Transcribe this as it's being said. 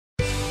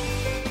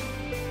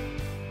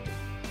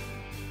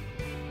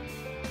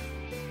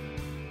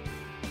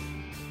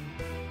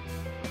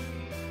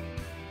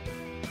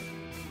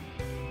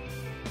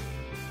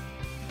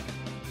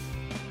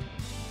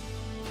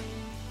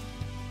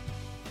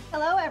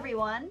Hello,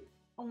 everyone.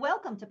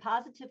 Welcome to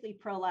Positively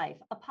Pro-Life,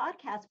 a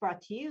podcast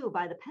brought to you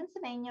by the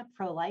Pennsylvania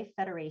Pro-Life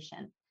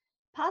Federation.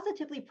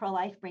 Positively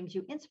Pro-Life brings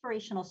you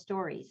inspirational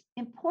stories,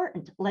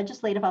 important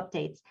legislative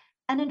updates,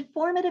 and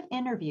informative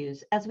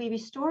interviews as we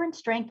restore and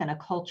strengthen a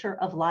culture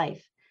of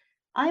life.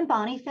 I'm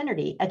Bonnie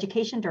Finnerty,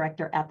 Education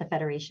Director at the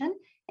Federation,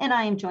 and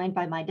I am joined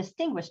by my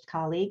distinguished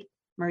colleague,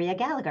 Maria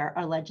Gallagher,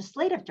 our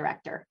Legislative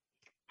Director.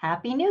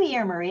 Happy New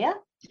Year, Maria.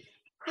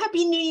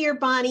 Happy New Year,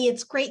 Bonnie.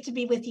 It's great to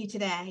be with you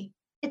today.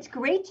 It's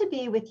great to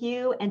be with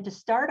you and to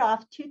start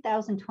off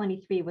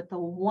 2023 with a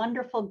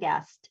wonderful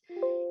guest.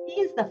 He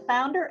is the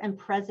founder and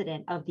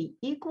president of the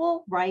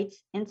Equal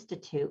Rights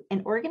Institute,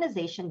 an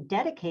organization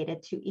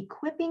dedicated to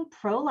equipping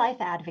pro-life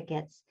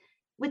advocates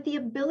with the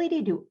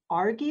ability to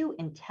argue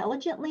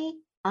intelligently,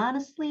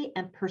 honestly,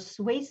 and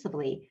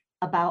persuasively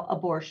about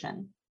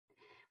abortion.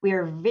 We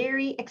are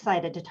very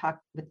excited to talk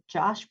with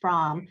Josh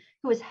Brahm,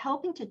 who is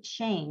helping to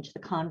change the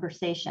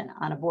conversation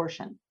on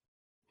abortion.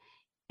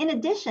 In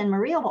addition,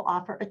 Maria will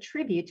offer a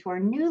tribute to our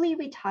newly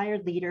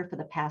retired leader for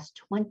the past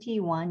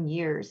 21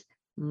 years,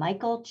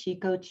 Michael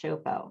Chico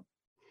Chopo.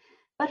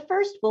 But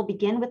first, we'll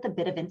begin with a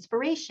bit of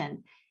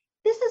inspiration.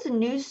 This is a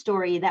news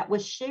story that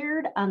was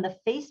shared on the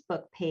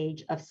Facebook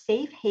page of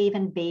Safe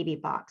Haven Baby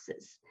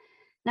Boxes.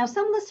 Now,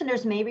 some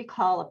listeners may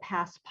recall a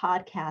past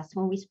podcast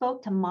when we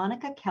spoke to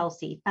Monica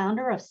Kelsey,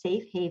 founder of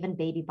Safe Haven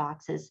Baby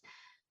Boxes,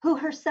 who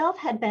herself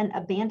had been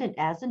abandoned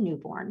as a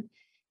newborn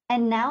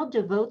and now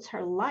devotes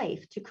her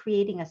life to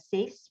creating a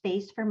safe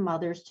space for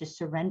mothers to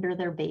surrender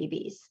their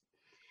babies.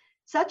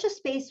 Such a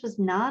space was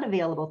not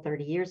available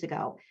 30 years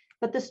ago,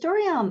 but the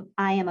story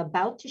I am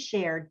about to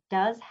share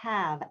does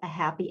have a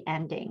happy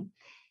ending.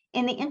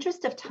 In the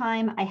interest of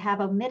time, I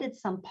have omitted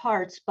some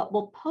parts, but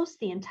we'll post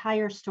the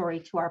entire story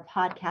to our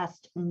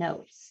podcast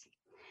notes.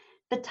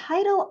 The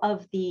title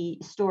of the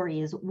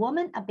story is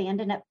Woman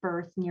Abandoned at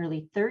Birth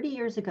Nearly 30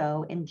 Years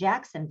Ago in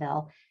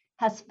Jacksonville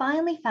Has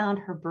Finally Found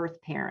Her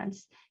Birth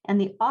Parents, and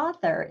the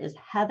author is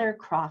Heather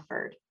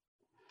Crawford.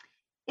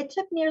 It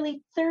took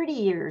nearly 30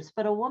 years,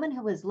 but a woman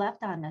who was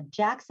left on a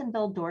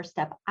Jacksonville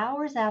doorstep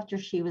hours after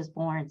she was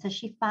born says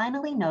she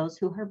finally knows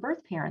who her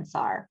birth parents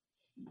are.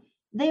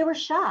 They were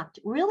shocked,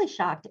 really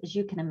shocked, as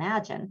you can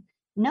imagine.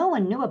 No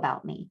one knew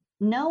about me.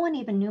 No one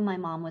even knew my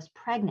mom was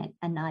pregnant,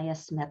 Anaya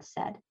Smith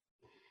said.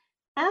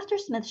 After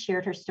Smith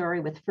shared her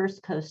story with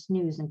First Coast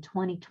News in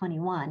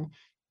 2021,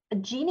 a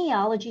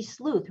genealogy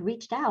sleuth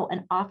reached out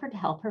and offered to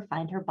help her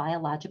find her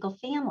biological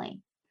family.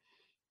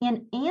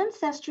 An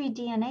ancestry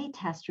DNA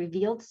test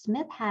revealed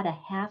Smith had a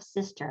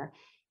half-sister,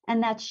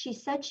 and that she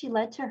said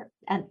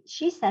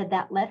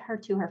that led her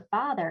to her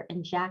father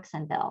in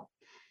Jacksonville.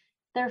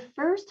 Their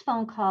first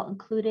phone call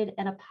included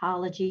an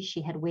apology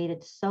she had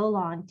waited so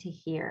long to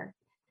hear.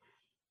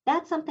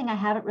 That's something I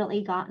haven't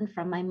really gotten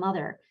from my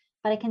mother,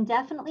 but I can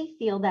definitely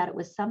feel that it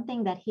was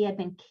something that he had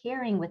been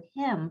carrying with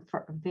him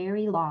for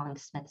very long,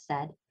 Smith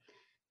said.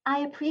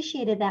 I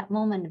appreciated that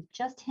moment of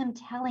just him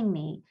telling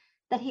me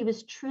that he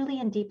was truly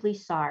and deeply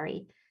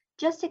sorry,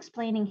 just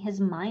explaining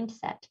his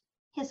mindset,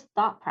 his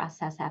thought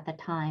process at the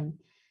time.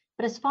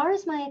 But as far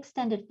as my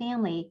extended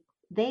family,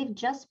 they've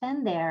just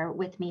been there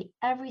with me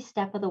every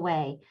step of the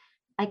way.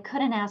 I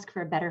couldn't ask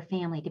for a better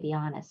family, to be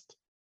honest.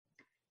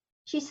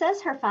 She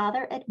says her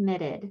father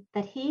admitted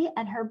that he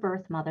and her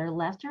birth mother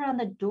left her on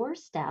the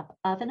doorstep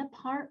of an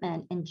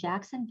apartment in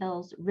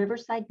Jacksonville's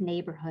Riverside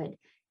neighborhood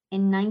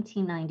in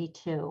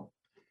 1992.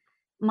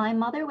 My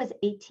mother was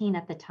 18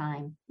 at the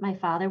time. My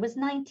father was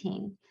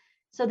 19.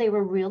 So they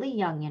were really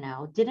young,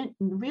 didn't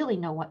really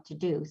know what to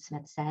do,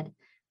 Smith said.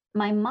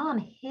 My mom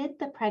hid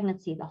the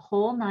pregnancy the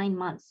whole 9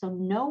 months, so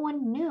no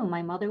one knew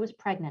my mother was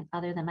pregnant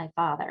other than my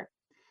father.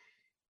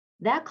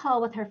 That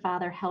call with her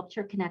father helped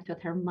her connect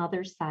with her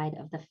mother's side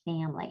of the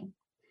family.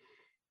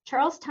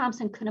 Charles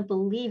Thompson couldn't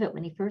believe it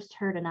when he first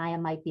heard Anaya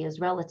might be his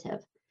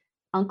relative.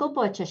 Uncle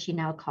Butch, as she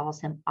now calls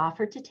him,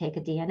 offered to take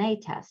a DNA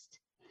test.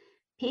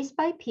 Piece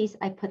by piece,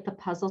 I put the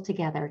puzzle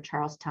together,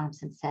 Charles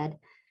Thompson said.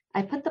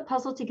 I put the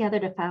puzzle together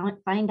to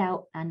find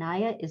out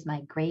Anaya is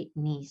my great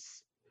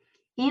niece.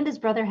 He and his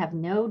brother have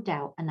no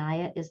doubt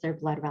Anaya is their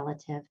blood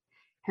relative.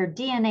 Her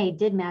DNA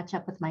did match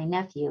up with my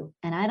nephew,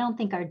 and I don't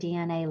think our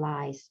DNA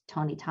lies,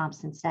 Tony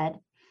Thompson said.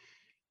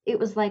 It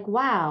was like,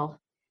 wow,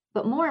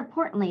 but more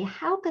importantly,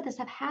 how could this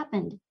have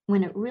happened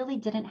when it really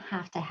didn't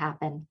have to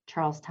happen,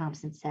 Charles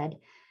Thompson said.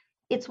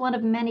 It's one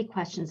of many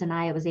questions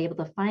Anaya was able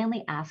to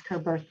finally ask her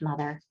birth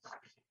mother.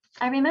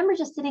 I remember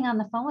just sitting on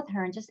the phone with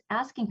her and just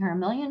asking her a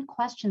million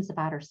questions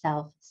about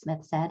herself,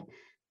 Smith said.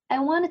 I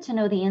wanted to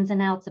know the ins and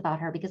outs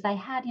about her because I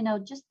had,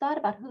 just thought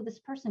about who this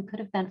person could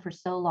have been for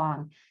so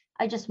long.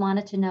 I just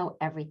wanted to know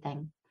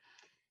everything.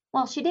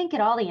 Well, she didn't get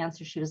all the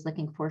answers she was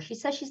looking for. She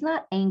says she's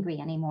not angry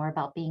anymore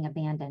about being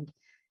abandoned.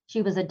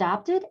 She was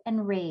adopted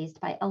and raised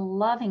by a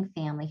loving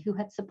family who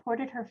had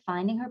supported her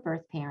finding her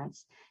birth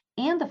parents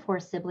and the 4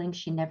 siblings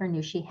she never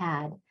knew she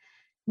had.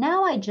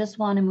 Now I just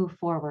want to move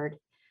forward.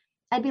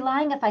 I'd be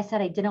lying if I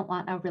said I didn't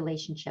want a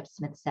relationship,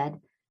 Smith said.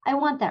 I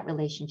want that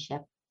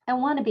relationship. I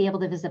want to be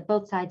able to visit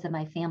both sides of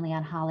my family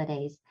on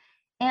holidays.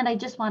 And I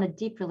just want a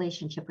deep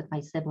relationship with my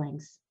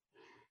siblings,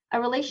 a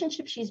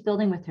relationship she's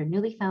building with her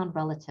newly found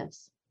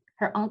relatives.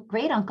 Her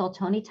great uncle,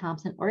 Tony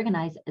Thompson,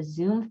 organized a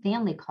Zoom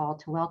family call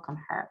to welcome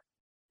her.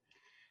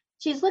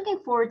 She's looking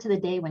forward to the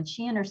day when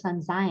she and her son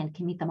Zion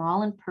can meet them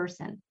all in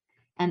person,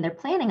 and they're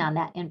planning on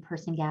that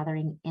in-person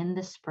gathering in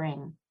the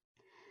spring.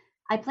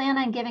 I plan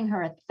on giving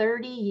her a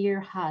 30-year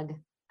hug.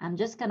 I'm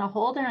just going to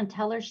hold her and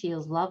tell her she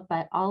is loved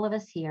by all of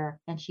us here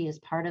and she is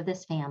part of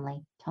this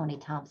family, Tony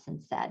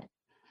Thompson said.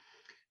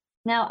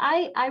 Now,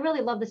 I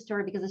really love this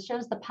story because it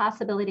shows the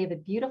possibility of a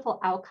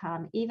beautiful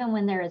outcome, even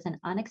when there is an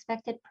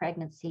unexpected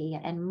pregnancy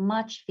and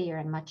much fear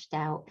and much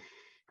doubt.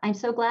 I'm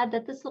so glad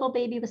that this little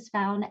baby was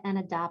found and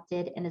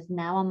adopted and is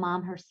now a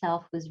mom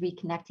herself who is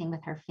reconnecting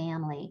with her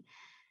family.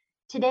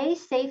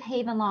 Today's safe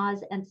haven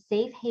laws and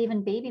safe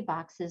haven baby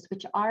boxes,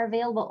 which are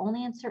available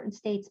only in certain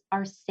states,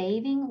 are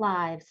saving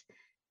lives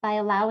by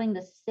allowing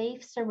the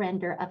safe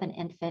surrender of an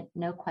infant,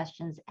 no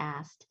questions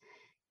asked.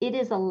 It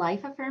is a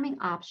life-affirming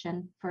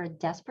option for a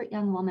desperate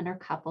young woman or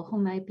couple who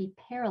might be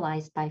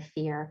paralyzed by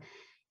fear.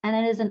 And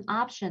it is an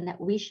option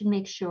that we should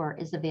make sure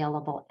is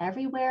available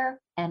everywhere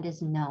and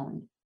is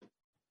known.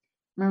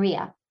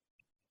 Maria.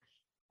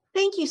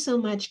 Thank you so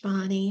much,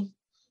 Bonnie.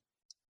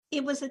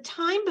 It was a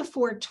time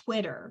before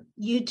Twitter,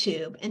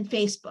 YouTube, and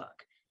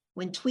Facebook,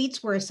 when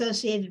tweets were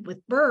associated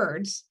with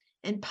birds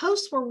and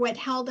posts were what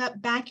held up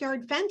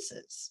backyard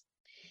fences.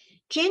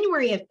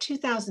 January of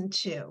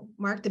 2002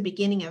 marked the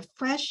beginning of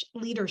fresh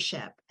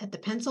leadership at the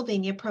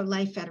Pennsylvania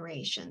Pro-Life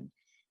Federation,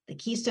 the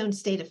Keystone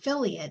State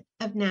affiliate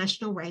of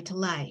National Right to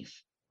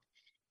Life.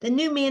 The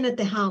new man at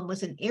the helm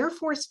was an Air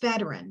Force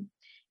veteran,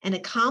 an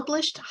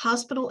accomplished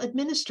hospital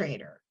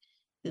administrator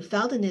who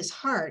felt in his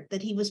heart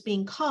that he was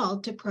being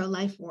called to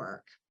pro-life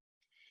work.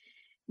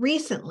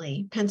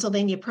 Recently,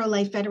 Pennsylvania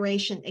Pro-Life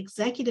Federation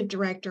Executive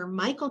Director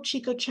Michael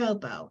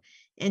Chicochopo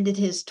ended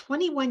his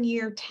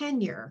 21-year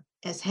tenure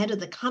as head of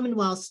the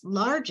Commonwealth's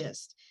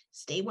largest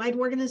statewide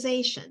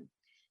organization,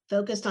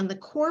 focused on the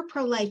core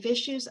pro-life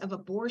issues of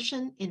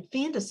abortion,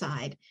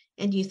 infanticide,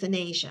 and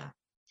euthanasia.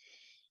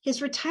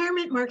 His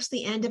retirement marks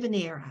the end of an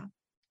era,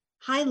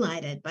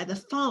 highlighted by the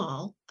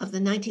fall of the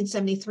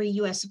 1973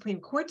 U.S. Supreme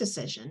Court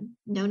decision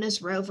known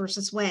as Roe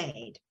versus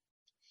Wade.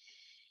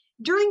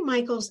 During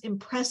Michael's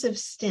impressive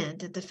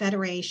stint at the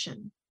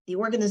Federation, the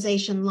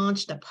organization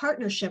launched a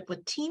partnership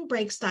with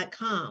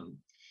TeenBreaks.com,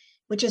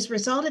 which has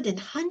resulted in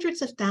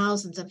hundreds of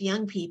thousands of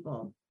young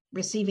people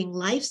receiving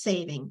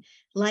life-saving,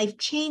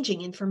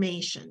 life-changing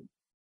information.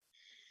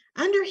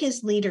 Under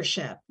his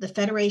leadership, the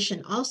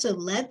Federation also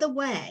led the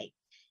way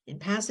in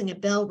passing a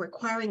bill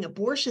requiring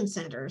abortion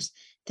centers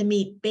to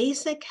meet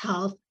basic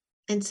health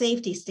and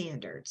safety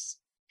standards.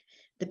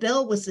 The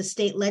bill was the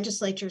state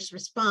legislature's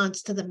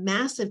response to the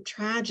massive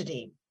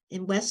tragedy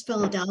in West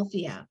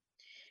Philadelphia,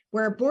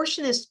 where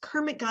abortionist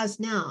Kermit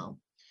Gosnell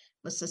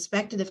was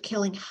suspected of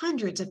killing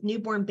hundreds of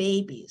newborn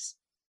babies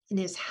in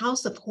his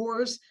House of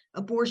Horrors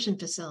abortion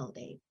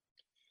facility.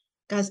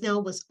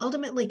 Gosnell was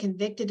ultimately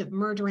convicted of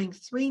murdering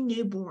 3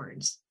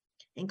 newborns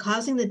and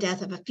causing the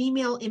death of a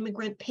female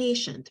immigrant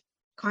patient,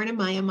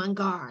 Karnamaya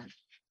Mangar.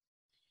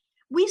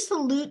 We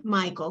salute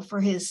Michael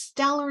for his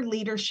stellar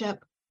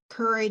leadership,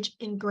 courage,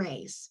 and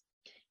grace,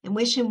 and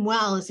wish him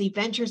well as he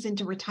ventures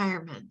into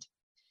retirement.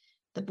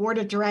 The board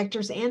of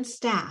directors and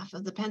staff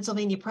of the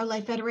Pennsylvania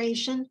Pro-Life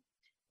Federation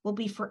will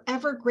be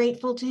forever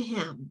grateful to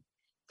him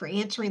for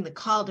answering the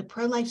call to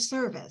pro-life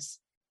service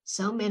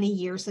so many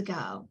years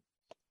ago.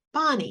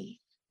 Bonnie.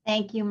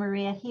 Thank you,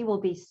 Maria. He will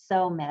be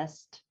so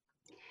missed.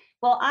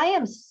 Well, I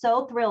am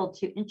so thrilled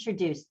to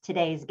introduce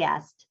today's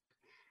guest.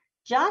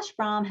 Josh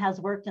Brahm has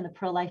worked in the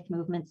pro-life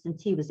movement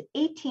since he was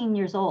 18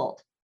 years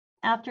old.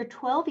 After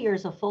 12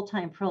 years of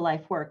full-time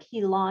pro-life work,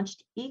 he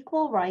launched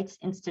Equal Rights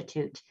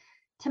Institute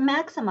to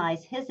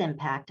maximize his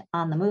impact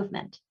on the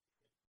movement.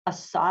 A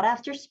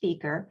sought-after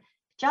speaker,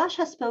 Josh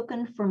has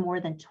spoken for more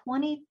than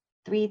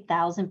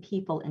 23,000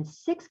 people in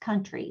 6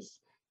 countries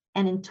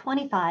and in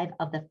 25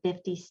 of the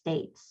 50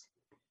 states.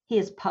 He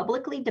has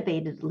publicly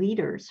debated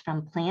leaders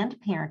from Planned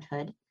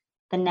Parenthood,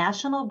 the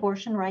National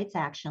Abortion Rights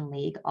Action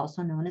League,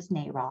 also known as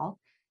NARAL,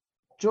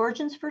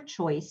 Georgians for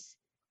Choice,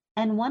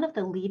 and one of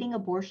the leading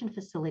abortion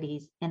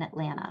facilities in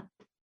Atlanta.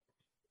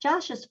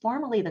 Josh is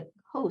formerly the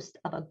host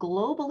of a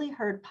globally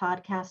heard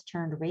podcast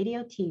turned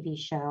radio TV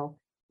show,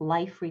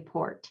 Life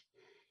Report.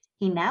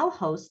 He now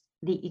hosts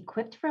the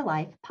Equipped for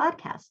Life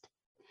podcast.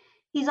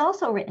 He's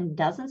also written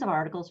dozens of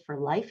articles for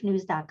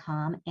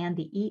lifenews.com and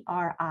the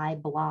ERI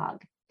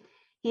blog.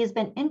 He has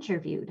been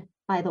interviewed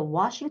by the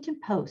Washington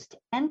Post,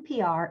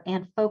 NPR,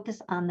 and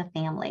Focus on the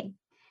Family.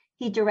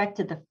 He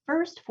directed the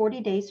first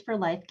 40 Days for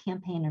Life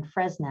campaign in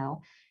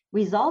Fresno,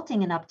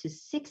 resulting in up to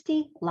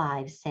 60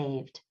 lives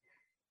saved.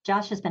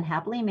 Josh has been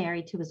happily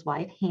married to his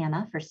wife,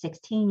 Hannah, for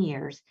 16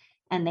 years,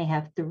 and they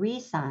have 3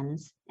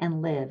 sons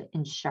and live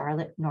in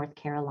Charlotte, North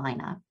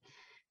Carolina.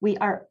 We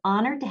are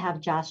honored to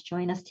have Josh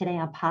join us today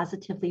on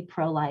Positively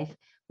Pro-Life.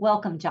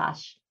 Welcome,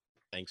 Josh.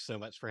 Thanks so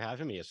much for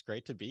having me. It's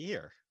great to be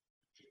here.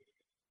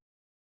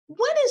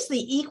 What is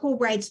the Equal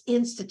Rights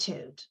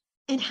Institute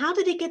and how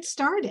did it get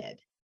started?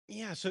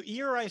 Yeah, so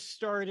ERI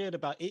started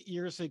about 8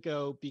 years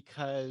ago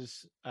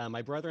because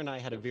my brother and I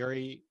had a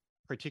very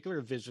particular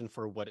vision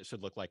for what it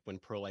should look like when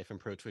pro-life and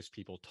pro-choice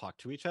people talk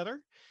to each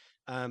other.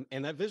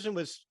 And that vision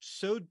was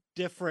so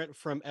different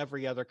from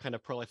every other kind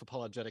of pro-life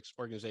apologetics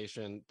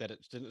organization that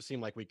it didn't seem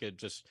like we could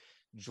just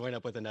join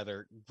up with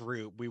another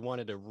group. We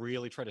wanted to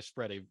really try to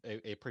spread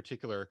a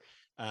particular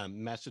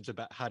message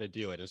about how to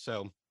do it. And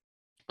so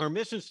our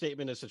mission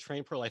statement is to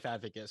train pro-life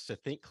advocates to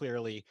think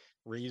clearly,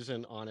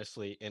 reason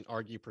honestly, and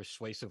argue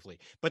persuasively.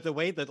 But the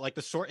way that, like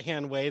the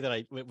shorthand way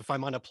that if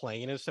I'm on a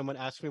plane and someone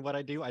asks me what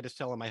I do, I just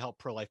tell them I help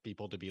pro-life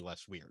people to be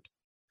less weird.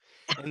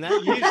 And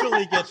that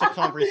usually gets a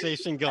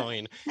conversation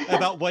going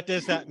about what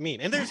does that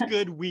mean. And there's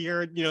good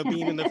weird,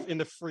 being in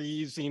the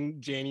freezing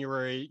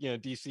January,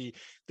 DC.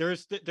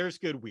 There's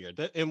good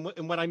weird. And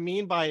what I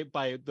mean by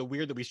the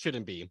weird that we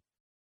shouldn't be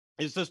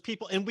is those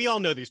people, and we all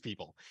know these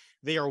people,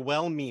 they are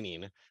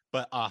well-meaning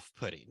but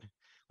off-putting.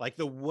 Like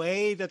the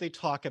way that they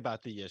talk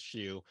about the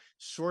issue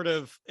sort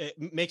of it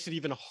makes it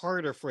even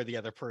harder for the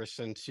other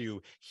person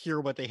to hear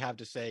what they have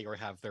to say or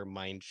have their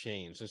mind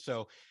changed. And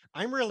so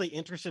I'm really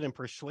interested in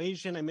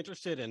persuasion. I'm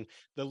interested in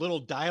the little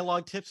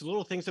dialogue tips, the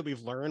little things that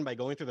we've learned by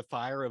going through the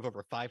fire of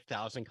over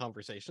 5,000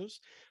 conversations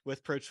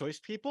with pro-choice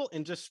people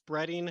and just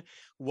spreading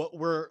what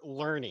we're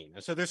learning.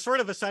 And so there's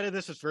sort of a side of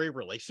this that's very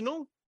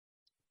relational.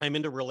 I'm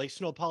into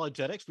relational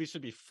apologetics. We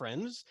should be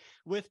friends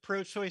with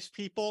pro-choice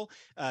people.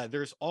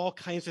 There's all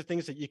kinds of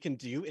things that you can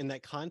do in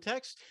that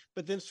context.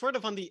 But then sort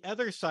of on the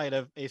other side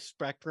of a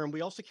spectrum,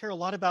 we also care a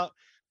lot about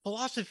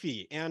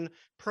philosophy and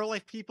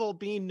pro-life people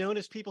being known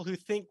as people who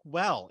think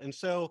well. And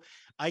so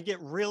I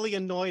get really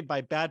annoyed by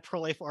bad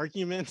pro-life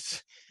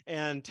arguments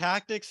and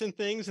tactics and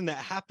things, and that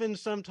happens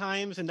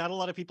sometimes, and not a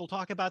lot of people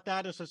talk about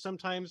that. And so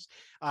sometimes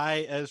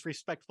I, as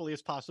respectfully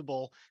as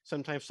possible,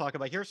 sometimes talk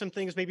about, here are some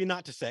things maybe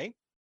not to say,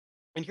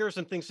 and here are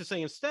some things to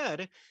say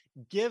instead,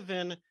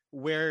 given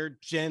where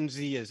Gen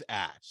Z is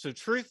at. So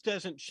truth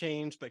doesn't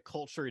change, but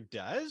culture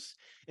does.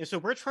 And so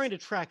we're trying to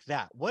track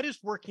that. What is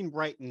working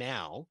right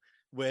now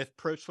with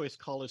pro-choice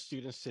college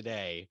students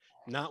today,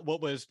 not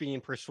what was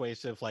being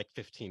persuasive like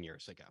 15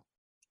 years ago?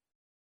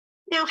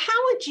 Now, how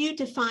would you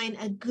define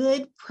a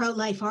good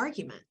pro-life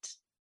argument?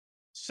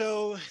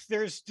 So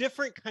there's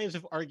different kinds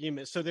of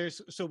arguments.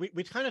 So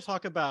we kind of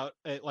talk about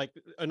like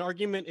an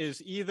argument is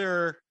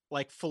either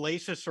like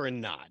fallacious or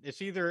not.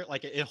 It's either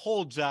like it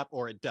holds up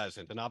or it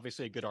doesn't. And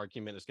obviously a good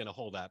argument is going to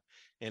hold up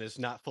and is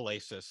not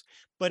fallacious,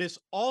 but it's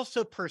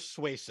also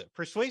persuasive.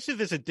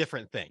 Persuasive is a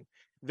different thing.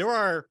 There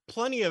are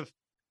plenty of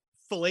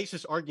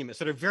fallacious arguments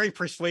that are very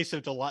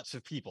persuasive to lots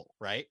of people,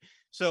 right?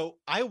 So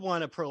I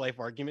want a pro-life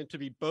argument to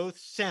be both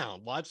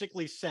sound,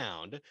 logically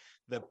sound.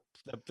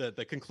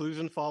 The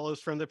conclusion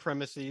follows from the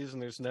premises,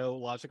 and there's no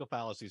logical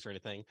fallacies or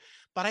anything.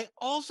 But I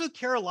also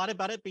care a lot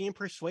about it being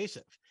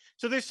persuasive.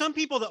 So there's some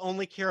people that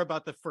only care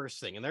about the first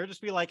thing, and they're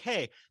just be like,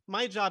 "Hey,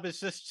 my job is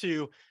just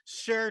to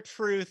share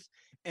truth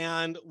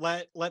and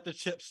let the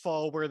chips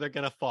fall where they're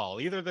going to fall.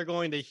 Either they're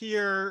going to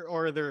hear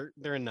or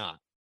they're not."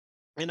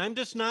 And I'm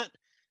just not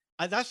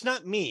that's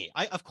not me.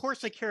 Of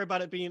course, I care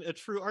about it being a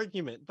true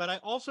argument, but I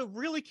also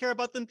really care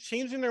about them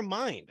changing their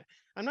mind.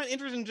 I'm not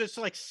interested in just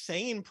like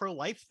saying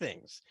pro-life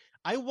things.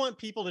 I want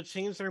people to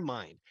change their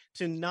mind,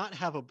 to not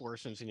have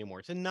abortions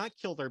anymore, to not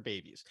kill their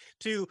babies,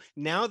 to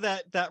now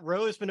that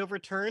Roe has been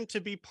overturned, to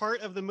be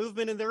part of the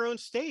movement in their own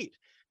state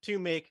to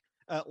make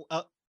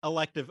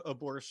elective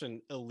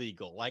abortion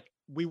illegal. Like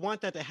we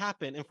want that to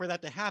happen, and for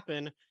that to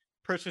happen,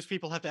 pro-choice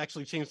people have to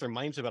actually change their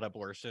minds about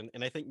abortion.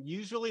 And I think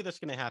usually that's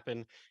going to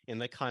happen in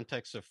the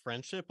context of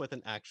friendship with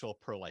an actual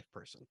pro-life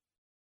person.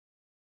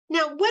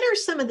 Now, what are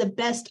some of the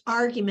best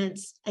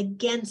arguments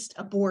against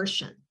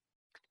abortion?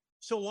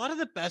 So a lot of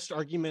the best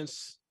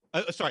arguments,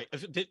 sorry,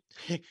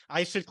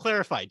 I should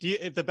clarify.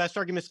 The best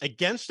arguments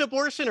against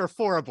abortion or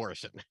for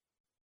abortion?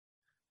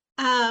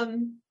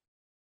 Um,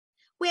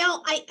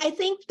 well, I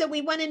think that we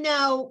want to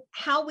know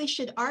how we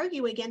should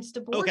argue against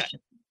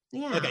abortion.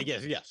 Yeah. Okay,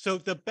 yes. So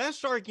the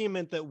best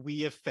argument that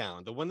we have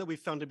found, the one that we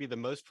found to be the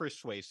most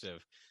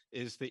persuasive,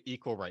 is the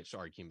equal rights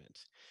argument,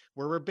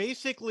 where we're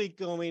basically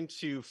going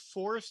to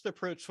force the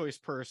pro-choice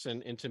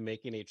person into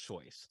making a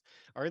choice.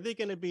 Are they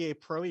going to be a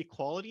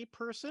pro-equality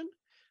person,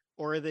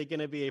 or are they going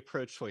to be a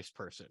pro-choice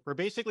person? We're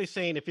basically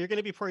saying if you're going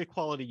to be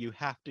pro-equality, you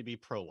have to be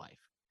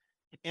pro-life.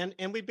 And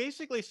we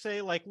basically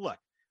say, like, look,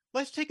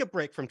 let's take a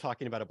break from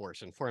talking about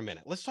abortion for a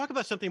minute. Let's talk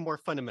about something more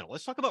fundamental.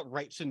 Let's talk about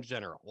rights in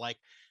general. Like,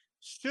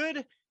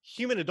 should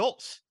human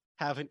adults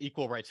have an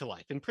equal right to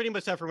life? And pretty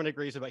much everyone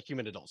agrees about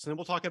human adults. And then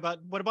we'll talk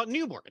about, what about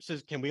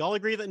newborns? Can we all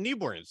agree that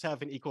newborns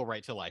have an equal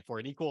right to life or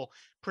an equal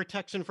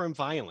protection from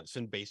violence?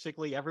 And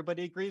basically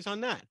everybody agrees on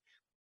that.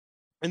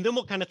 And then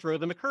we'll kind of throw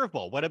them a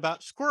curveball. What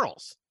about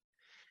squirrels?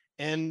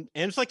 And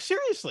it's like,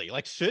 seriously,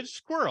 like, should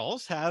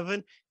squirrels have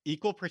an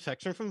equal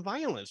protection from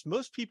violence?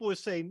 Most people would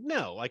say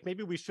no, like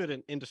maybe we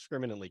shouldn't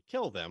indiscriminately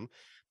kill them,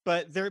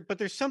 but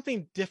there's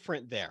something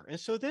different there. And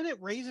so then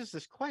it raises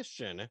this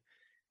question,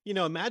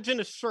 Imagine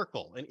a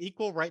circle, an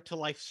equal right to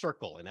life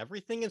circle, and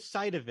everything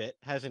inside of it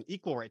has an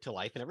equal right to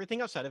life, and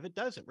everything outside of it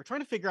doesn't. We're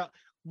trying to figure out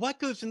what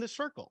goes in the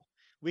circle.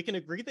 We can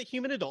agree that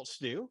human adults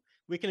do.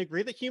 We can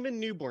agree that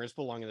human newborns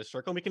belong in the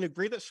circle. And we can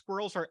agree that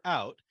squirrels are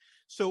out.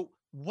 So,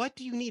 what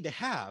do you need to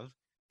have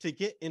to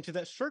get into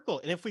that circle?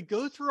 And if we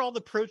go through all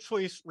the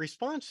pro-choice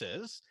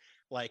responses,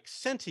 like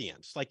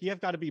sentience, like you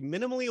have got to be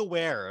minimally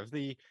aware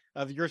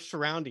of your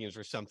surroundings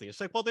or something. It's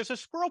like, well, there's a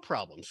squirrel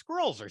problem.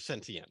 Squirrels are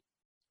sentient.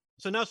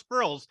 So now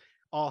squirrels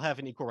all have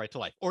an equal right to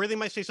life. Or they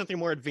might say something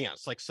more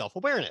advanced, like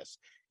self-awareness.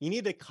 You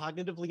need to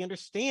cognitively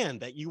understand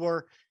that you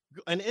are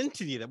an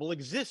entity that will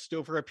exist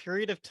over a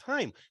period of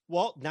time.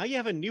 Well, now you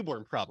have a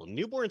newborn problem.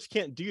 Newborns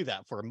can't do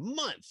that for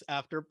months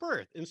after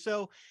birth. And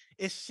so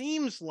it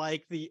seems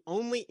like the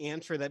only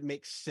answer that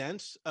makes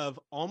sense of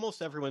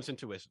almost everyone's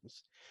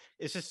intuitions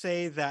is to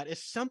say that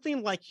it's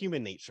something like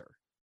human nature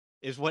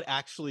is what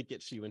actually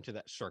gets you into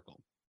that circle.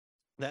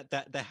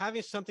 That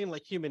having something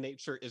like human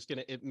nature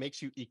it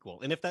makes you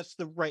equal. And if that's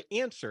the right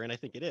answer, and I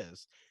think it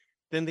is,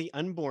 then the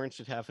unborn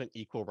should have an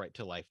equal right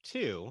to life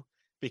too,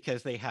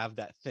 because they have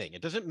that thing.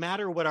 It doesn't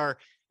matter what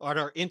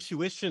our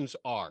intuitions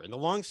are. In the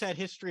long sad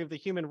history of the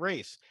human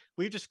race,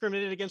 we've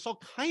discriminated against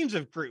all kinds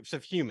of groups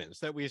of humans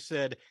that we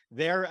said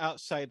they're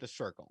outside the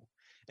circle.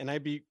 And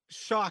I'd be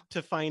shocked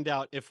to find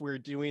out if we're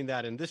doing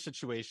that in this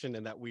situation,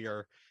 and that we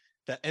are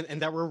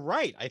and that we're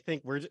right. I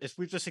think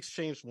we've just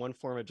exchanged one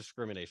form of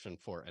discrimination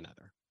for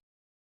another.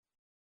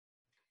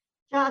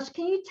 Josh,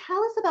 can you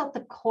tell us about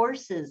the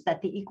courses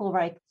that the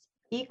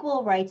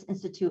Equal Rights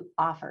Institute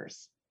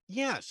offers?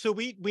 Yeah, so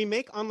we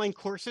make online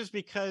courses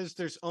because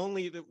there's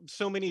only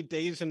so many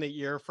days in the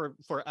year for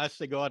us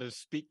to go out and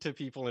speak to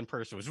people in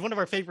person, which is one of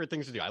our favorite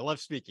things to do. I love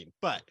speaking,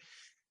 but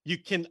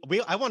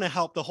I want to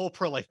help the whole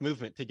pro-life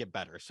movement to get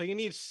better. So you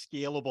need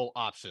scalable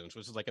options,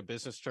 which is like a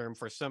business term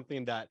for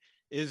something that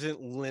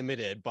isn't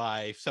limited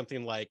by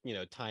something like,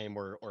 time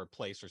or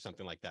place or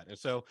something like that. And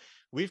so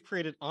we've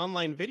created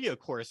online video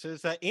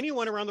courses that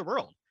anyone around the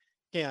world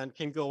can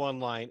go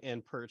online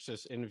and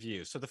purchase and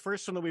view. So the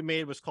first one that we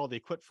made was called the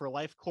Equipped for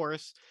Life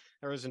course.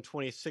 That was in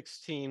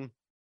 2016.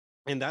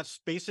 And that's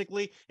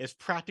basically it's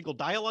practical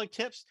dialogue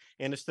tips,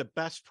 and it's the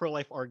best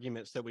pro-life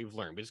arguments that we've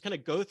learned. We just kind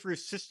of go through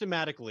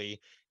systematically.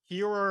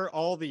 Here are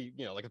all the,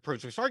 like the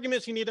pro-choice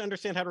arguments you need to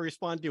understand how to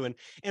respond to,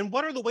 and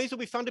what are the ways that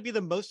we found to be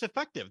the most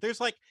effective. There's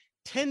like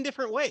 10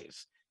 different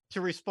ways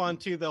to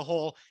respond to the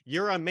whole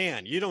 "you're a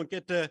man, you don't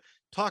get to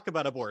talk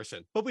about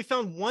abortion," but we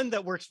found one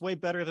that works way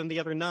better than the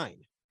other 9.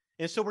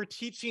 And so we're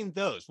teaching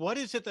those. What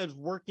is it that's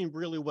working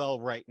really well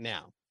right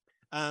now?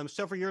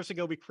 Several years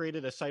ago, we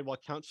created a sidewalk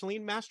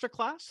counseling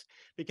masterclass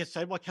because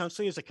sidewalk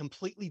counseling is a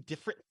completely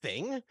different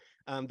thing.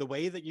 The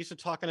way that you used to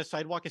talk on a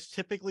sidewalk is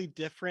typically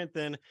different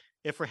than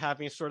if we're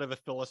having sort of a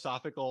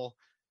philosophical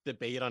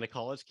debate on a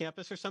college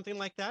campus or something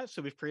like that.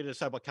 So we've created a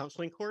sidewalk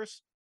counseling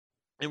course.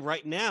 And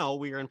right now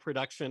we are in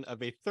production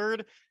of a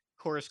third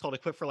course called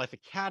Equip for Life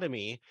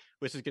Academy,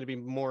 which is going to be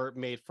more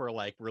made for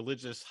like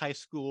religious high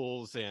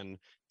schools and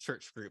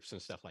church groups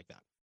and stuff like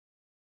that.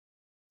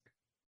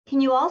 Can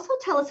you also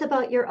tell us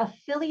about your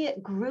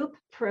affiliate group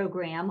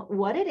program,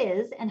 what it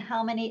is, and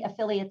how many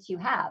affiliates you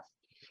have?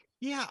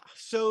 Yeah,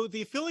 so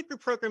the affiliate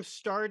group program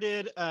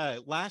started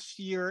last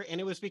year,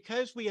 and it was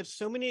because we had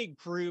so many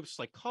groups,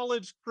 like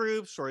college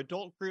groups or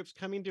adult groups,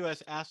 coming to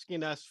us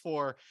asking us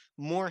for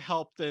more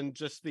help than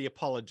just the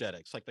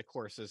apologetics, like the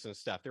courses and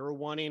stuff. They were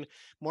wanting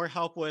more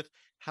help with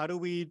how do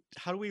we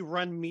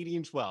run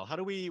meetings well? How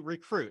do we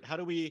recruit? How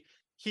do we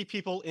keep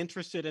people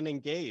interested and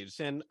engaged?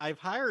 And I've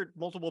hired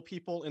multiple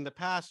people in the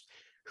past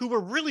who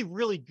were really,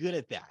 really good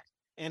at that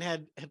and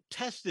had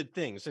tested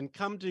things and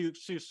come to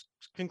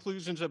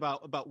conclusions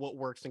about what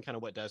works and kind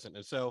of what doesn't.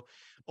 And so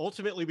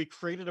ultimately we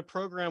created a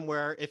program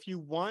where if you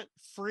want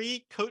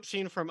free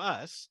coaching from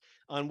us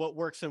on what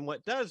works and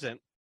what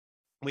doesn't,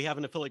 we have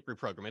an affiliate group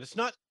program. And it's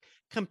not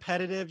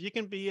competitive. You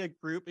can be a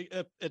group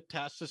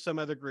attached to some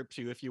other group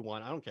too if you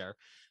want. I don't care.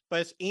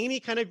 But it's any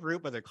kind of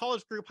group, whether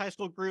college group, high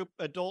school group,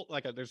 adult,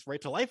 there's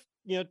right to life,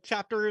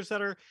 chapters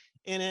that are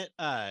in it.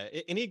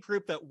 Any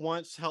group that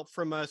wants help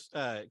from us,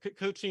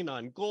 coaching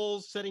on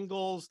goals, setting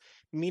goals,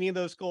 meeting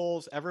those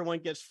goals. Everyone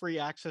gets free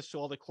access to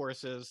all the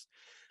courses.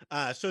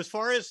 So as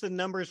far as the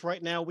numbers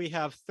right now, we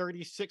have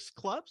 36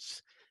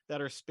 clubs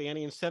that are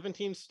spanning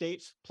 17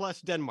 states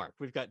plus Denmark.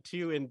 We've got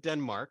 2 in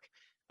Denmark.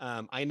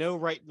 I know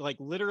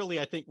literally,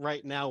 I think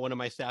right now, one of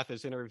my staff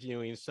is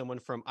interviewing someone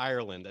from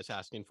Ireland that's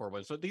asking for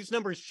one. So these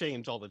numbers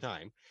change all the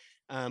time.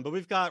 But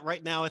we've got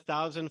right now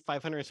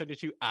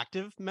 1,572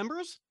 active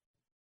members.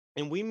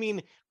 And we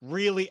mean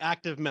really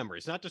active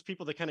members, not just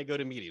people that kind of go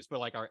to meetings, but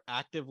like are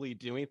actively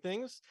doing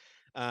things.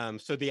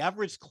 So the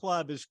average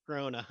club has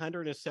grown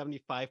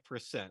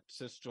 175%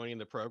 since joining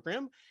the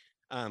program.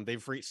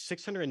 They've reached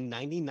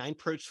 699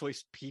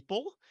 pro-choice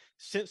people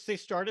since they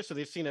started. So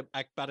they've seen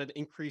about an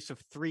increase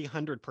of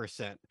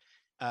 300%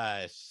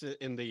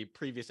 in the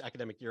previous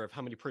academic year of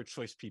how many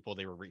pro-choice people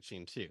they were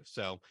reaching too.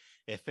 So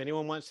if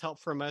anyone wants help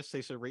from us,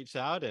 they should reach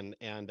out and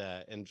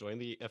join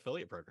the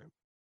affiliate program.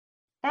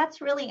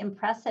 That's really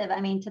impressive.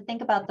 I mean, to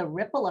think about the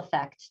ripple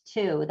effect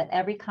too, that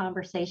every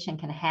conversation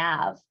can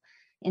have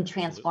in Absolutely.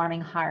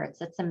 transforming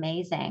hearts. It's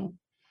amazing.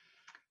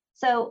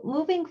 So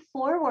moving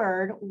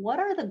forward, what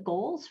are the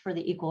goals for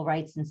the Equal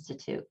Rights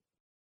Institute?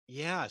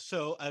 Yeah,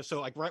 so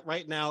like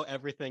right now,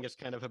 everything is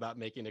kind of about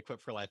making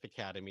Equip for Life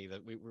Academy.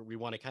 That we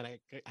want to kind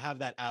of have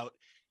that out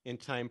in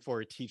time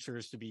for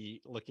teachers to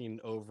be looking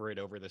over it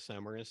over the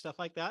summer and stuff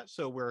like that.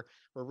 So we're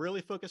really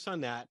focused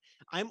on that.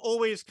 I'm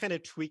always kind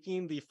of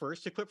tweaking the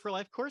first Equip for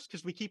Life course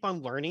because we keep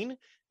on learning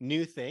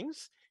new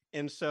things.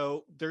 And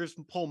so there's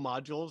whole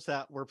modules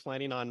that we're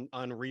planning on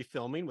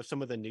refilming with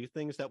some of the new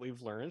things that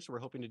we've learned. So we're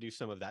hoping to do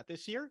some of that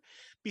this year.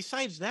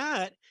 Besides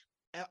that,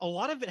 a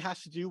lot of it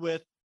has to do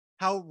with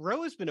how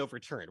Roe has been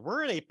overturned.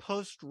 We're in a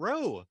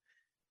post-Roe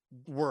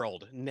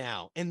world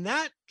now, and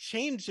that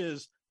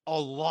changes a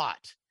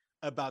lot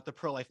about the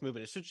pro-life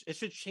movement. It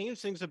should change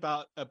things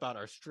about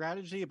our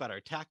strategy, about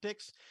our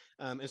tactics.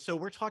 And so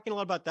we're talking a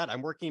lot about that.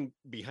 I'm working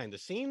behind the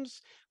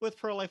scenes with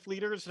pro-life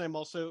leaders, and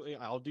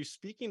I'll do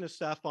speaking and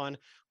stuff on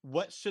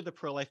what should the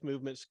pro-life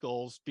movement's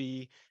goals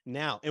be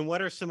now, and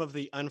what are some of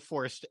the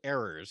unforced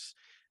errors.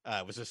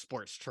 Was a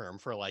sports term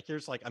for like,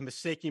 here's like a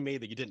mistake you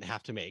made that you didn't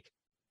have to make.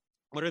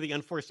 What are the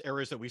unforced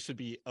errors that we should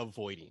be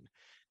avoiding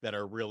that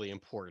are really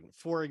important?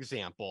 For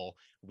example,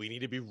 we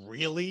need to be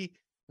really,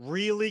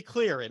 really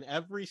clear in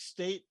every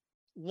state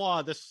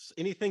law, this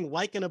anything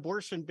like an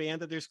abortion ban,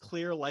 that there's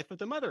clear life of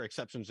the mother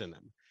exceptions in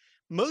them.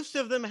 Most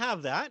of them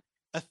have that.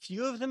 A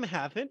few of them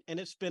haven't, and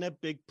it's been a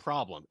big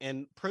problem.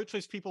 And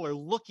pro-choice people are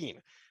looking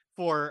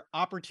for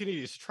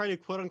opportunities to try to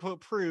quote unquote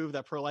prove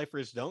that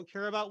pro-lifers don't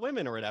care about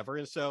women or whatever.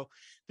 And so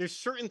there's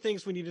certain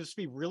things we need to just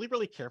be really,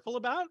 really careful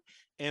about.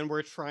 And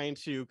we're trying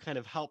to kind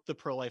of help the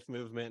pro-life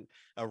movement.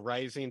 A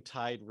rising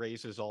tide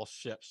raises all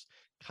ships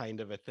kind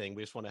of a thing.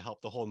 We just want to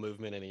help the whole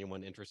movement and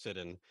anyone interested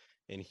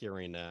in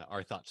hearing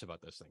our thoughts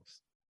about those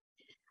things.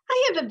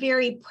 I have a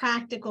very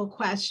practical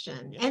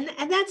question. Yeah.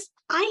 And that's,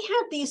 I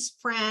have these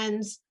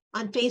friends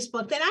on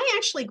Facebook that I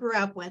actually grew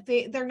up with.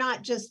 They're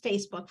not just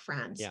Facebook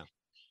friends. Yeah.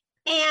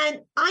 And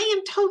I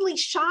am totally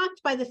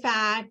shocked by the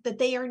fact that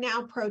they are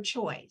now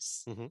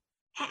pro-choice. Mm-hmm.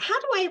 How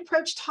do I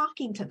approach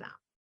talking to them?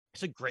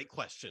 It's a great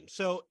question.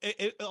 So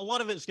a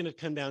lot of it is going to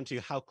come down to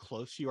how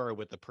close you are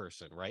with the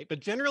person, right? But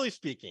generally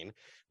speaking,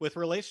 with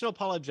relational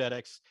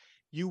apologetics,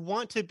 you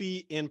want to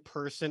be in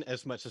person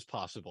as much as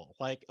possible.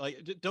 Like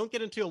don't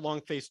get into a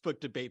long Facebook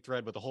debate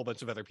thread with a whole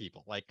bunch of other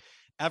people. Like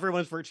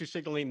everyone's virtue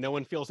signaling, no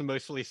one feels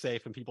emotionally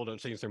safe, and people don't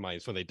change their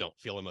minds when they don't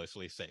feel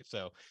emotionally safe.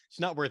 So it's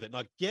not worth it.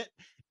 Now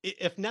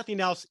if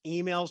nothing else,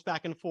 emails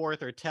back and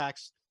forth or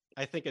text.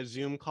 I think a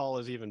Zoom call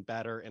is even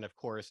better. And of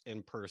course,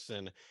 in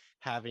person,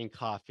 having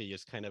coffee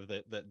is kind of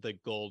the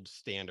gold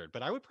standard.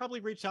 But I would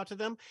probably reach out to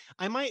them.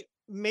 I might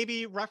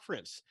maybe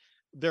reference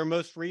their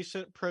most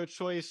recent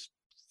pro-choice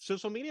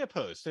social media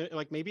post.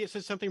 Like maybe it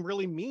says something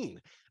really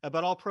mean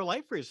about all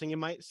pro-lifers, and you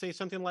might say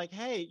something like,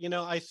 hey,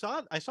 I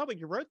saw what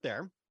you wrote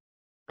there.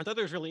 I thought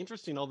that was really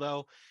interesting,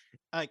 although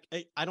I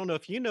don't know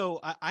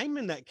if I'm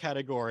in that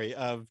category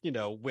of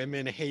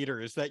women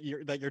haters that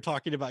you're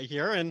talking about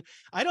here, and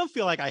I don't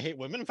feel like I hate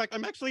women. In fact,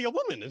 I'm actually a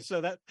woman, and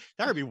so that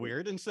would be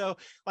weird. And so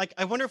like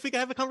I wonder if we could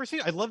have a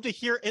conversation. I'd love to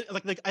hear it.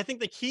 Like I think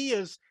the key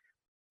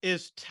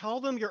is tell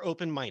them you're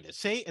open-minded.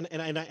 Say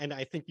and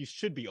I think you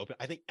should be open.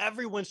 I think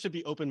everyone should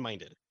be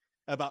open-minded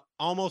about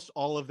almost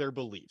all of their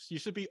beliefs. You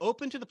should be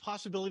open to the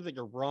possibility that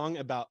you're wrong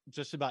about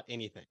just about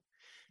anything.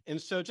 And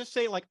so just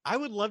say, like, I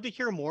would love to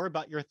hear more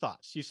about your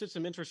thoughts. You said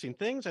some interesting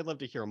things. I'd love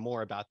to hear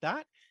more about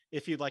that.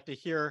 If you'd like to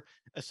hear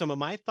some of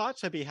my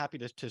thoughts, I'd be happy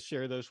to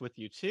share those with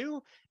you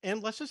too.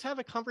 And let's just have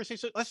a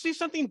conversation. Let's do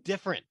something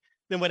different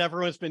than what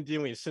everyone's been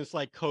doing since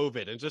like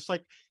COVID, and just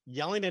like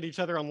yelling at each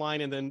other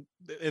online and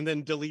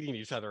then deleting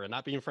each other and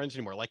not being friends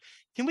anymore. Like,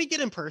 can we get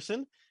in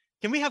person?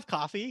 Can we have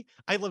coffee?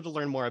 I'd love to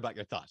learn more about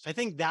your thoughts. I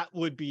think that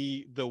would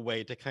be the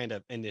way to kind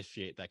of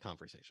initiate that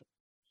conversation.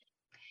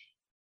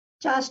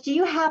 Josh, do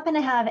you happen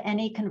to have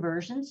any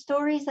conversion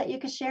stories that you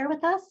could share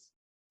with us?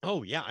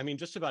 Oh yeah, I mean,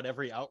 just about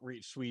every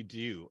outreach we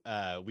do,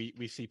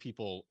 we see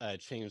people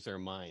change their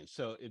minds.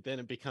 So then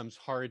it becomes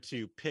hard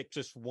to pick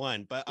just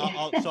one. But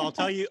I'll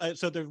tell you.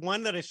 So there's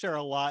one that I share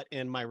a lot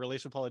in my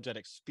relational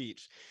apologetics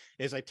speech,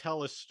 is I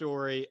tell a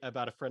story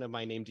about a friend of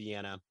mine named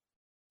Deanna,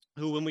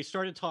 who, when we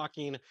started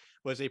talking,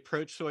 was a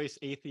pro-choice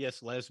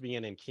atheist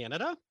lesbian in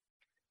Canada.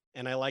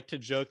 And I like to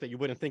joke that you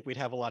wouldn't think we'd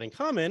have a lot in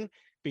common,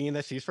 being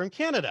that she's from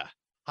Canada.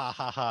 Ha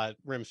ha ha,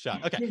 rim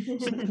shot. Okay.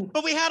 So,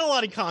 but we had a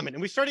lot in common,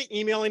 and we started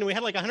emailing, and we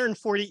had like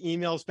 140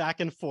 emails back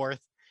and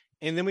forth.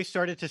 And then we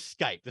started to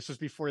Skype. This was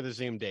before the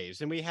Zoom days.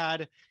 And we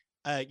had,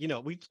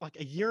 we like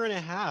a year and a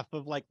half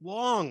of like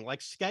long, like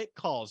Skype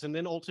calls. And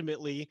then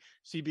ultimately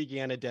she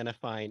began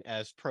identifying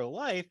as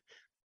pro-life,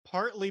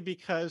 partly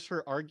because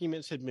her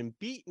arguments had been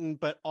beaten,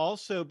 but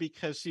also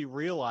because she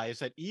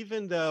realized that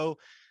even though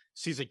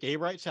she's a gay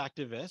rights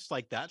activist,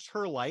 like that's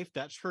her life,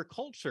 that's her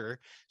culture,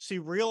 she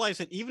realized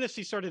that even if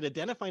she started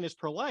identifying as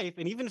pro-life,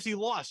 and even if she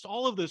lost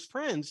all of those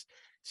friends,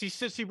 she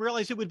said she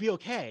realized it would be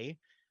okay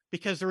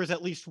because there was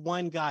at least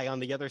one guy on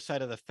the other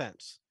side of the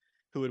fence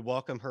who would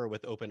welcome her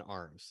with open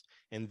arms.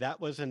 And that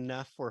was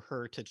enough for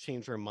her to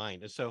change her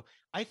mind. And so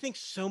I think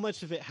so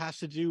much of it has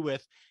to do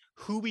with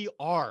who we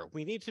are.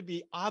 We need to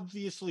be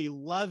obviously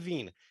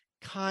loving,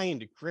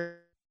 kind, great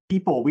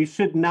people. We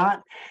should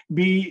not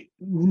be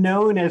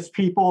known as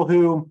people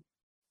who,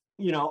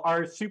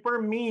 are super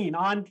mean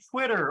on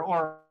Twitter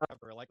or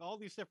like all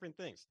these different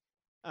things.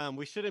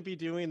 We shouldn't be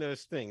doing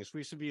those things.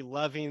 We should be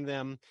loving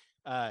them.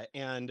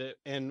 And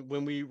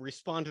when we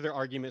respond to their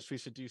arguments, we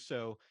should do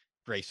so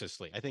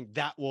graciously. I think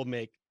that will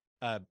make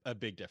a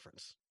big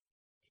difference.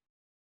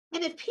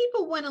 And if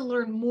people want to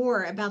learn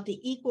more about the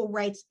Equal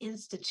Rights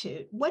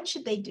Institute, what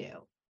should they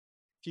do?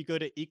 If you go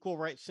to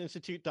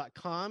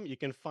equalrightsinstitute.com, you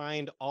can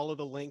find all of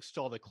the links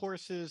to all the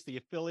courses, the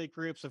affiliate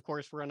groups. Of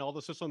course, we're on all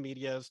the social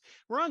medias.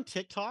 We're on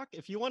TikTok.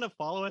 If you want to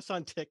follow us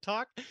on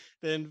TikTok,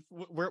 then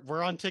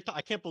we're on TikTok.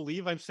 I can't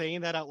believe I'm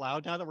saying that out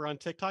loud now that we're on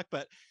TikTok,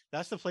 but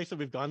that's the place that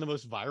we've gone the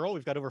most viral.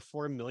 We've got over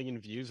 4 million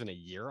views in a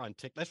year on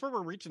TikTok. That's where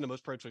we're reaching the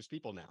most pro-choice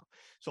people now.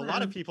 So a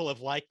lot of people have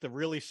liked the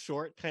really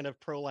short kind of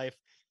pro-life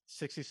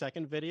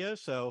 60-second videos.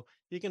 So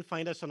you can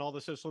find us on all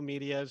the social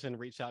medias and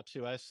reach out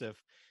to us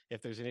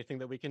if there's anything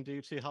that we can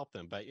do to help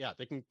them. But yeah,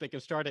 they can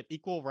start at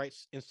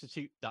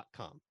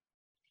equalrightsinstitute.com.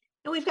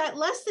 And we've got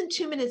less than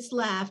 2 minutes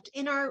left.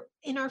 In our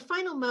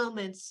final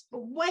moments,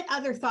 what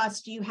other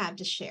thoughts do you have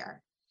to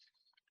share?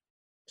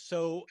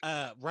 So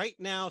right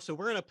now, so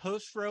we're in a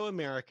post-Roe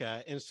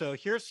America, and so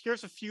here's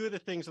a few of the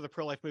things that the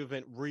pro-life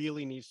movement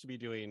really needs to be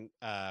doing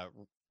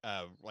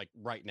like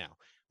right now.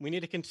 We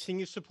need to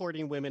continue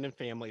supporting women and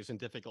families in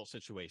difficult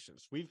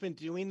situations. We've been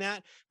doing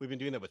that. We've been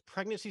doing that with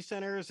pregnancy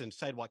centers and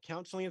sidewalk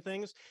counseling and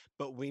things,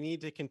 but we need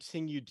to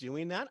continue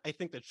doing that. I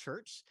think the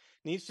church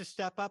needs to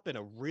step up in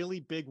a really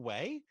big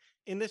way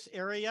in this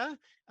area.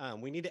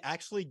 We need to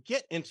actually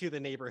get into the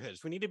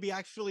neighborhoods. We need to be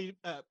actually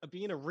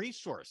being a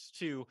resource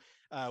to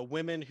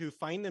women who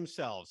find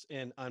themselves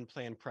in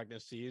unplanned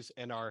pregnancies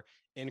and are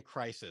in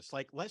crisis.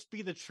 Like, let's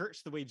be the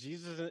church the way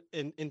Jesus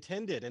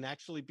intended and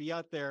actually be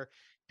out there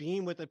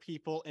being with the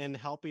people and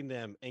helping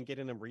them and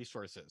getting them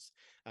resources.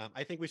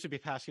 I think we should be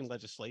passing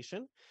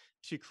legislation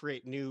to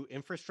create new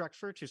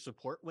infrastructure to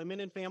support women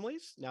and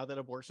families now that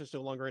abortion is no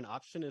longer an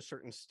option in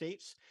certain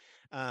states.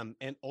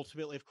 And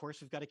ultimately, of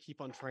course, we've got to keep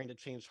on trying to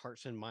change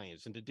hearts and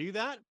minds. And to do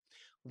that,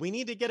 we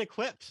need to get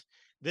equipped.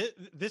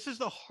 This is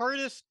the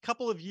hardest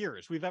couple of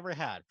years we've ever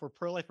had for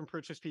pro-life and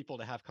pro-choice people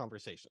to have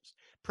conversations.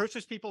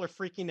 Pro-choice people are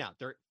freaking out.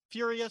 They're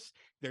furious.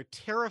 They're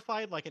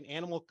terrified like an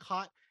animal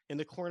caught in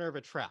the corner of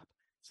a trap.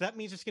 So that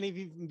means it's going to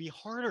even be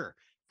harder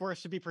for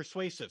us to be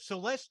persuasive. So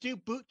let's do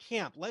boot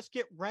camp. Let's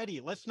get ready.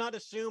 Let's not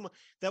assume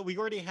that we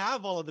already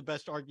have all of the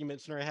best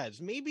arguments in our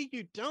heads. Maybe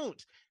you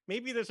don't.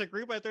 Maybe there's a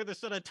group out there that's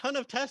done a ton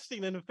of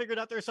testing and have figured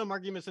out there's some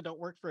arguments that don't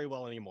work very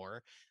well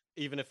anymore,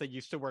 even if they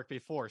used to work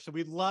before. So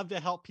we'd love to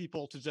help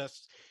people to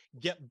just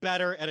get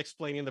better at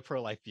explaining the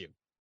pro-life view.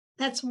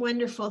 That's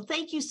wonderful.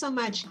 Thank you so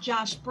much,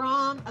 Josh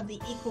Brahm of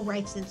the Equal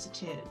Rights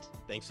Institute.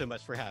 Thanks so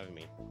much for having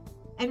me.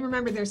 And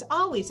remember, there's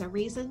always a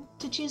reason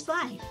to choose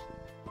life.